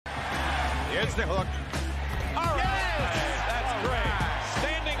Here's the hook. All right. Yes! That's great.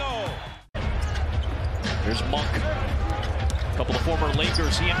 Standing O. Here's Monk. A couple of former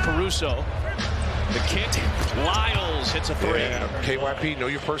Lakers, he and Caruso. The kick, Lyles hits a three. Yeah, KYP, know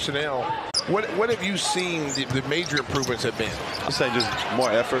your personnel. What have you seen the major improvements have been? I'd say just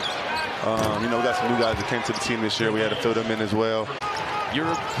more effort. You know, we got some new guys that came to the team this year. We had to fill them in as well.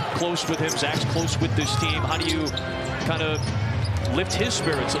 You're close with him. Zach's close with this team. How do you kind of lift his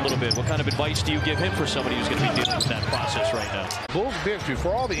spirits a little bit? What kind of advice do you give him for somebody who's going to be dealing with that process right now? Bulls bench,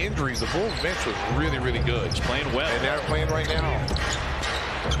 before all the injuries, the Bulls bench was really, really good. He's playing well. And they're playing right now.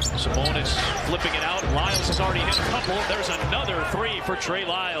 Sabonis flipping it out. Lyles has already hit a couple. There's another three for Trey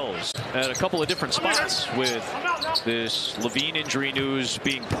Lyles. At a couple of different spots with this Levine injury news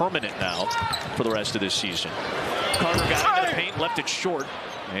being permanent now for the rest of this season. Carter got into the paint, left it short.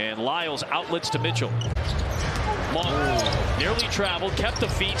 And Lyles outlets to Mitchell. Monk nearly traveled, kept the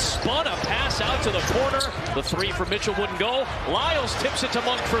feet, spun a pass out to the corner. The three for Mitchell wouldn't go. Lyles tips it to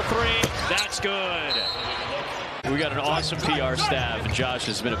Monk for three. That's good. We got an awesome PR staff, and Josh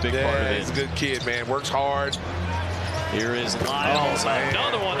has been a big part of it. He's a good kid, man. Works hard. Here is Lyles.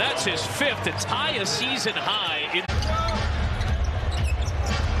 Another one. That's his fifth to tie a season high.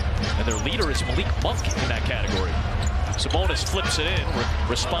 And their leader is Malik Monk in that category. Sabonis flips it in,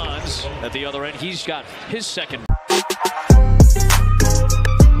 responds at the other end. He's got his second.